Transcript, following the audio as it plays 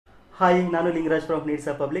Hi, ನಾನು Lingaraj from needs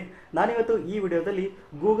public. ನಾನಿವತ್ತು ಈ ವಿಡಿಯೋದಲ್ಲಿ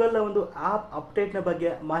ಗೂಗಲ್ನ ಒಂದು ಆ್ಯಪ್ ಅಪ್ಡೇಟ್ನ ಬಗ್ಗೆ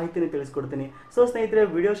ಮಾಹಿತಿನ ತಿಳಿಸ್ಕೊಡ್ತೀನಿ. ಸೊ ಸ್ನೇಹಿತರೆ,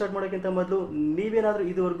 ವಿಡಿಯೋ ಸ್ಟಾರ್ಟ್ ಮಾಡೋಕ್ಕಿಂತ ಮೊದಲು ನೀವೇನಾದರೂ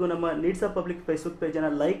ಇದುವರೆಗೂ ನಮ್ಮ ನೀಡ್ಸ್ ಪಬ್ಲಿಕ್ ಫೇಸ್ಬುಕ್ ಪೇಜನ್ನು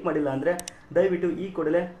ಲೈಕ್ ಮಾಡಿಲ್ಲ ಅಂದರೆ ದಯವಿಟ್ಟು ಈ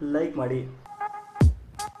ಕೂಡಲೇ ಲೈಕ್ ಮಾಡಿ.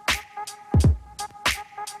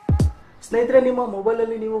 ಸ್ನೇಹಿತರೆ, ನಿಮ್ಮ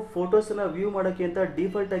ಮೊಬೈಲಲ್ಲಿ ನೀವು ಫೋಟೋಸನ್ನು ವ್ಯೂ ಮಾಡೋಕ್ಕೆ ಅಂತ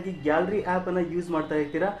ಡಿಫಾಲ್ಟ್ ಆಗಿ ಗ್ಯಾಲರಿ ಆ್ಯಪನ್ನು ಯೂಸ್ ಮಾಡ್ತಾ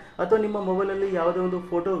ಇರ್ತೀರಾ, ಅಥವಾ ನಿಮ್ಮ ಮೊಬೈಲಲ್ಲಿ ಯಾವುದೇ ಒಂದು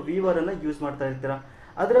ಫೋಟೋ ವ್ಯೂವರನ್ನು ಯೂಸ್ ಮಾಡ್ತಾ ಇರ್ತೀರಾ.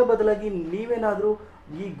 ಅದರ ಬದಲಾಗಿ ನೀವೇನಾದರೂ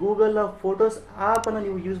ಈ ಗೂಗಲ್ನ ಫೋಟೋಸ್ ಆ್ಯಪನ್ನು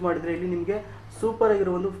ನೀವು ಯೂಸ್ ಮಾಡಿದರೆ ಇಲ್ಲಿ ನಿಮಗೆ ಸೂಪರ್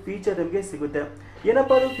ಆಗಿರೋ ಒಂದು ಫೀಚರ್ ನಿಮಗೆ ಸಿಗುತ್ತೆ.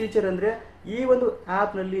 ಏನಪ್ಪ ಅದು ಫೀಚರ್ ಅಂದರೆ, ಈ ಒಂದು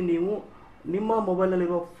ಆ್ಯಪ್ನಲ್ಲಿ ನೀವು ನಿಮ್ಮ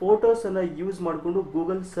ಮೊಬೈಲ್ನಲ್ಲಿರುವ ಫೋಟೋಸನ್ನು ಯೂಸ್ ಮಾಡಿಕೊಂಡು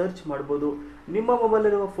ಗೂಗಲ್ ಸರ್ಚ್ ಮಾಡ್ಬೋದು. ನಿಮ್ಮ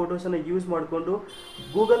ಮೊಬೈಲಲ್ಲಿರುವ ಫೋಟೋಸನ್ನು ಯೂಸ್ ಮಾಡಿಕೊಂಡು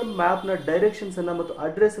ಗೂಗಲ್ ಮ್ಯಾಪ್ನ ಡೈರೆಕ್ಷನ್ಸನ್ನು ಮತ್ತು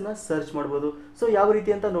ಅಡ್ರೆಸ್ಸನ್ನು ಸರ್ಚ್ ಮಾಡ್ಬೋದು. ಸೊ ಯಾವ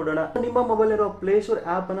ರೀತಿ ಅಂತ ನೋಡೋಣ. ನಿಮ್ಮ ಮೊಬೈಲಿರೋ ಪ್ಲೇಸ್ಟೋರ್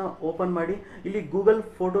ಆ್ಯಪನ್ನು ಓಪನ್ ಮಾಡಿ ಇಲ್ಲಿ ಗೂಗಲ್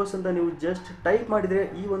ಫೋಟೋಸ್ ಅಂತ ನೀವು ಜಸ್ಟ್ ಟೈಪ್ ಮಾಡಿದರೆ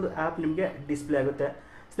ಈ ಒಂದು ಆ್ಯಪ್ ನಿಮಗೆ ಡಿಸ್ಪ್ಲೇ ಆಗುತ್ತೆ.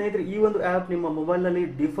 ಸ್ನೇಹಿತರೆ, ಈ ಒಂದು ಆ್ಯಪ್ ನಿಮ್ಮ ಮೊಬೈಲ್ನಲ್ಲಿ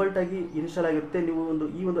ಡಿಫಾಲ್ಟ್ ಆಗಿ ಇನ್ಸ್ಟಾಲ್ ಆಗಿರುತ್ತೆ. ನೀವು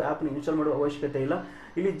ಈ ಒಂದು ಆ್ಯಪ್ನ ಇನ್ಸ್ಟಾಲ್ ಮಾಡುವ ಅವಶ್ಯಕತೆ ಇಲ್ಲ.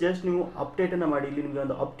 ಇಲ್ಲಿ ಜಸ್ಟ್ ನೀವು ಅಪ್ಡೇಟನ್ನು ಮಾಡಿ. ಇಲ್ಲಿ ನಿಮಗೆ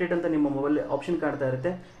ಒಂದು ಅಪ್ಡೇಟ್ ಅಂತ ನಿಮ್ಮ ಮೊಬೈಲ್ ಆಪ್ಷನ್ ಕಾಣ್ತಾ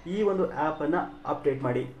ಇರುತ್ತೆ. ಈ ಒಂದು ಆ್ಯಪನ್ನು ಅಪ್ಡೇಟ್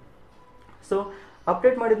ಮಾಡಿ. ಸೊ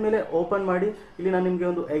ಅಪ್ಡೇಟ್ ಮಾಡಿದ ಮೇಲೆ ಓಪನ್ ಮಾಡಿ. ಇಲ್ಲಿ ನಾನು ನಿಮಗೆ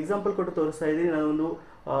ಒಂದು ಎಕ್ಸಾಂಪಲ್ ಕೊಟ್ಟು ತೋರಿಸ್ತಾ ಇದ್ದೀನಿ. ನಾನೊಂದು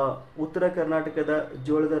ಉತ್ತರ ಕರ್ನಾಟಕದ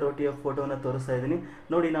ಜೋಳದ ರೊಟ್ಟಿಯ ಫೋಟೋನ ತೋರಿಸ್ತಾ ಇದ್ದೀನಿ.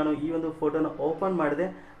 ನೋಡಿ, ನಾನು ಈ ಒಂದು ಫೋಟೋನ ಓಪನ್ ಮಾಡಿದೆ.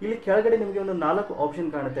 ಇಲ್ಲಿ ಕೆಳಗಡೆ ನಿಮಗೆ ಒಂದು 4 ಆಪ್ಷನ್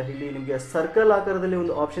ಕಾಣುತ್ತೆ. ಇಲ್ಲಿ ನಿಮಗೆ ಸರ್ಕಲ್ ಆಕಾರದಲ್ಲಿ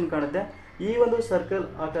ಒಂದು ಆಪ್ಷನ್ ಕಾಣುತ್ತೆ. ಈ ಒಂದು ಸರ್ಕಲ್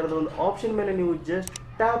ಆಕಾರದ ಒಂದು ಆಪ್ಷನ್ ಮೇಲೆ ನೀವು ಜಸ್ಟ್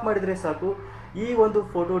ಟ್ಯಾಪ್ ಮಾಡಿದರೆ ಸಾಕು, ಈ ಒಂದು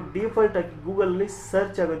ಫೋಟೋ ಡಿಫಾಲ್ಟ್ ಆಗಿ ಗೂಗಲಲ್ಲಿ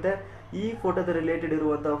ಸರ್ಚ್ ಆಗುತ್ತೆ. ಈ ಫೋಟೋದ ರಿಲೇಟೆಡ್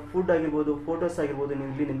ಇರುವಂಥ ಫುಡ್ ಆಗಿರ್ಬೋದು, ಫೋಟೋಸ್ ಆಗಿರ್ಬೋದು,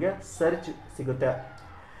 ಇಲ್ಲಿ ನಿಮಗೆ ಸರ್ಚ್ ಸಿಗುತ್ತೆ.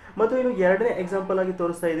 ಮತ್ತು ಇನ್ನು ಎರಡನೇ ಎಕ್ಸಾಂಪಲ್ ಆಗಿ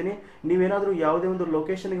ತೋರಿಸ್ತಾ ಇದ್ದೀನಿ. ನೀವೇನಾದರೂ ಯಾವುದೇ ಒಂದು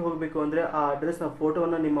ಲೊಕೇಶನ್ಗೆ ಹೋಗಬೇಕು ಅಂದರೆ ಆ ಅಡ್ರೆಸ್ನ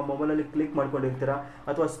ಫೋಟೋವನ್ನು ನಿಮ್ಮ ಮೊಬೈಲಲ್ಲಿ ಕ್ಲಿಕ್ ಮಾಡ್ಕೊಂಡಿರ್ತೀರಾ,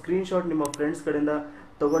 ಅಥವಾ ಸ್ಕ್ರೀನ್ಶಾಟ್ ನಿಮ್ಮ ಫ್ರೆಂಡ್ಸ್ ಕಡೆಯಿಂದ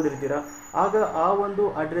ತೊಗೊಂಡಿರ್ತೀರಾ. ಆಗ ಆ ಒಂದು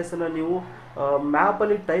ಅಡ್ರೆಸ್ಸನ್ನು ನೀವು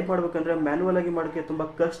ಮ್ಯಾಪಲ್ಲಿ ಟೈಪ್ ಮಾಡಬೇಕಂದ್ರೆ ಮ್ಯಾನ್ಯುವಲ್ ಆಗಿ ಮಾಡೋಕ್ಕೆ ತುಂಬ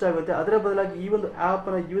ಕಷ್ಟ ಆಗುತ್ತೆ. ಅದರ ಬದಲಾಗಿ ಈ ಒಂದು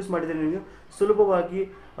ಆ್ಯಪನ್ನು ಯೂಸ್ ಮಾಡಿದರೆ ನೀವು ಸುಲಭವಾಗಿ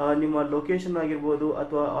ನಿಮ್ಮ ಲೊಕೇಶನ್ ಆಗಿರ್ಬೋದು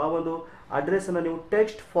ಅಥವಾ ಆ ಒಂದು ಅಡ್ರೆಸ್ಸನ್ನು ನೀವು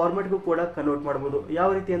ಟೆಕ್ಸ್ಟ್ ಫಾರ್ಮೆಟ್ಗೂ ಕೂಡ ಕನ್ವರ್ಟ್ ಮಾಡ್ಬೋದು. ಯಾವ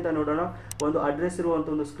ರೀತಿ ಅಂತ ನೋಡೋಣ. ಒಂದು ಅಡ್ರೆಸ್ ಇರುವಂಥ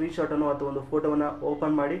ಒಂದು ಸ್ಕ್ರೀನ್ಶಾಟನ್ನು ಅಥವಾ ಒಂದು ಫೋಟೋವನ್ನು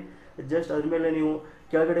ಓಪನ್ ಮಾಡಿ ಜಸ್ಟ್ ಅದ್ರ ಮೇಲೆ ನೀವು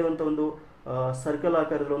ಕೆಳಗಡೆ ಒಂದು ಸರ್ಕಲ್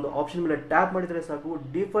ಆಕಾರದ ಒಂದು ಆಪ್ಷನ್ ಮೇಲೆ ಟ್ಯಾಪ್ ಮಾಡಿದರೆ ಸಾಕು,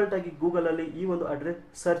 ಡಿಫಾಲ್ಟ್ ಆಗಿ ಗೂಗಲಲ್ಲಿ ಈ ಒಂದು ಅಡ್ರೆಸ್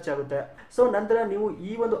ಸರ್ಚ್ ಆಗುತ್ತೆ. ಸೊ ನಂತರ ನೀವು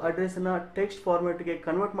ಈ ಒಂದು ಅಡ್ರೆಸ್ಸನ್ನು ಟೆಕ್ಸ್ಟ್ ಫಾರ್ಮೆಟ್ಗೆ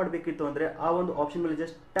ಕನ್ವರ್ಟ್ ಮಾಡಬೇಕಿತ್ತು ಅಂದರೆ ಆ ಒಂದು ಆಪ್ಷನ್ ಮೇಲೆ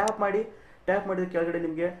ಜಸ್ಟ್ ಟ್ಯಾಪ್ ಮಾಡಿ. ಟ್ಯಾಪ್ ಮಾಡಿದ ಕೆಳಗಡೆ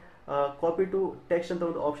ನಿಮಗೆ ಕಾಪಿ ಟು ಟೆಕ್ಸ್ಟ್ ಅಂತ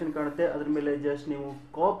ಒಂದು ಆಪ್ಷನ್ ಕಾಣುತ್ತೆ. ಅದ್ರ ಮೇಲೆ ಜಸ್ಟ್ ನೀವು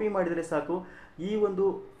ಕಾಪಿ ಮಾಡಿದರೆ ಸಾಕು, ಈ ಒಂದು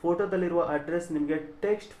ಫೋಟೋದಲ್ಲಿರುವ ಅಡ್ರೆಸ್ ನಿಮಗೆ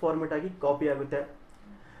ಟೆಕ್ಸ್ಟ್ ಫಾರ್ಮೆಟ್ ಆಗಿ ಕಾಪಿ ಆಗುತ್ತೆ.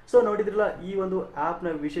 ಸೊ ನೋಡಿದ್ರಲ್ಲ ಈ ಒಂದು ಆ್ಯಪ್ನ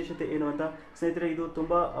ವಿಶೇಷತೆ ಏನು ಅಂತ. ಸ್ನೇಹಿತರೆ, ಇದು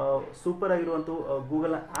ತುಂಬ ಸೂಪರ್ ಆಗಿರುವಂಥ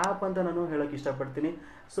ಗೂಗಲ್ನ ಆ್ಯಪ್ ಅಂತ ನಾನು ಹೇಳೋಕ್ಕೆ ಇಷ್ಟಪಡ್ತೀನಿ.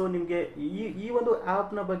 ಸೊ ನಿಮಗೆ ಈ ಒಂದು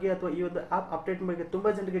ಆ್ಯಪ್ನ ಬಗ್ಗೆ ಅಥವಾ ಈ ಒಂದು ಆ್ಯಪ್ ಅಪ್ಡೇಟ್ ಬಗ್ಗೆ ತುಂಬ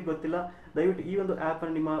ಜನರಿಗೆ ಗೊತ್ತಿಲ್ಲ. ದಯವಿಟ್ಟು ಈ ಒಂದು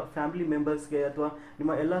ಆ್ಯಪನ್ನು ನಿಮ್ಮ ಫ್ಯಾಮಿಲಿ ಮೆಂಬರ್ಸ್ಗೆ ಅಥವಾ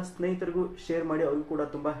ನಿಮ್ಮ ಎಲ್ಲ ಸ್ನೇಹಿತರಿಗೂ ಶೇರ್ ಮಾಡಿ, ಅವ್ರಿಗೂ ಕೂಡ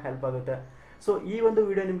ತುಂಬ ಹೆಲ್ಪ್ ಆಗುತ್ತೆ. ಸೊ ಈ ಒಂದು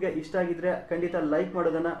ವಿಡಿಯೋ ನಿಮಗೆ ಇಷ್ಟ ಆಗಿದ್ರೆ ಖಂಡಿತ ಲೈಕ್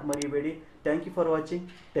ಮಾಡೋದನ್ನು ಮರಿಬೇಡಿ. Thank you for watching.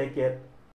 Take care.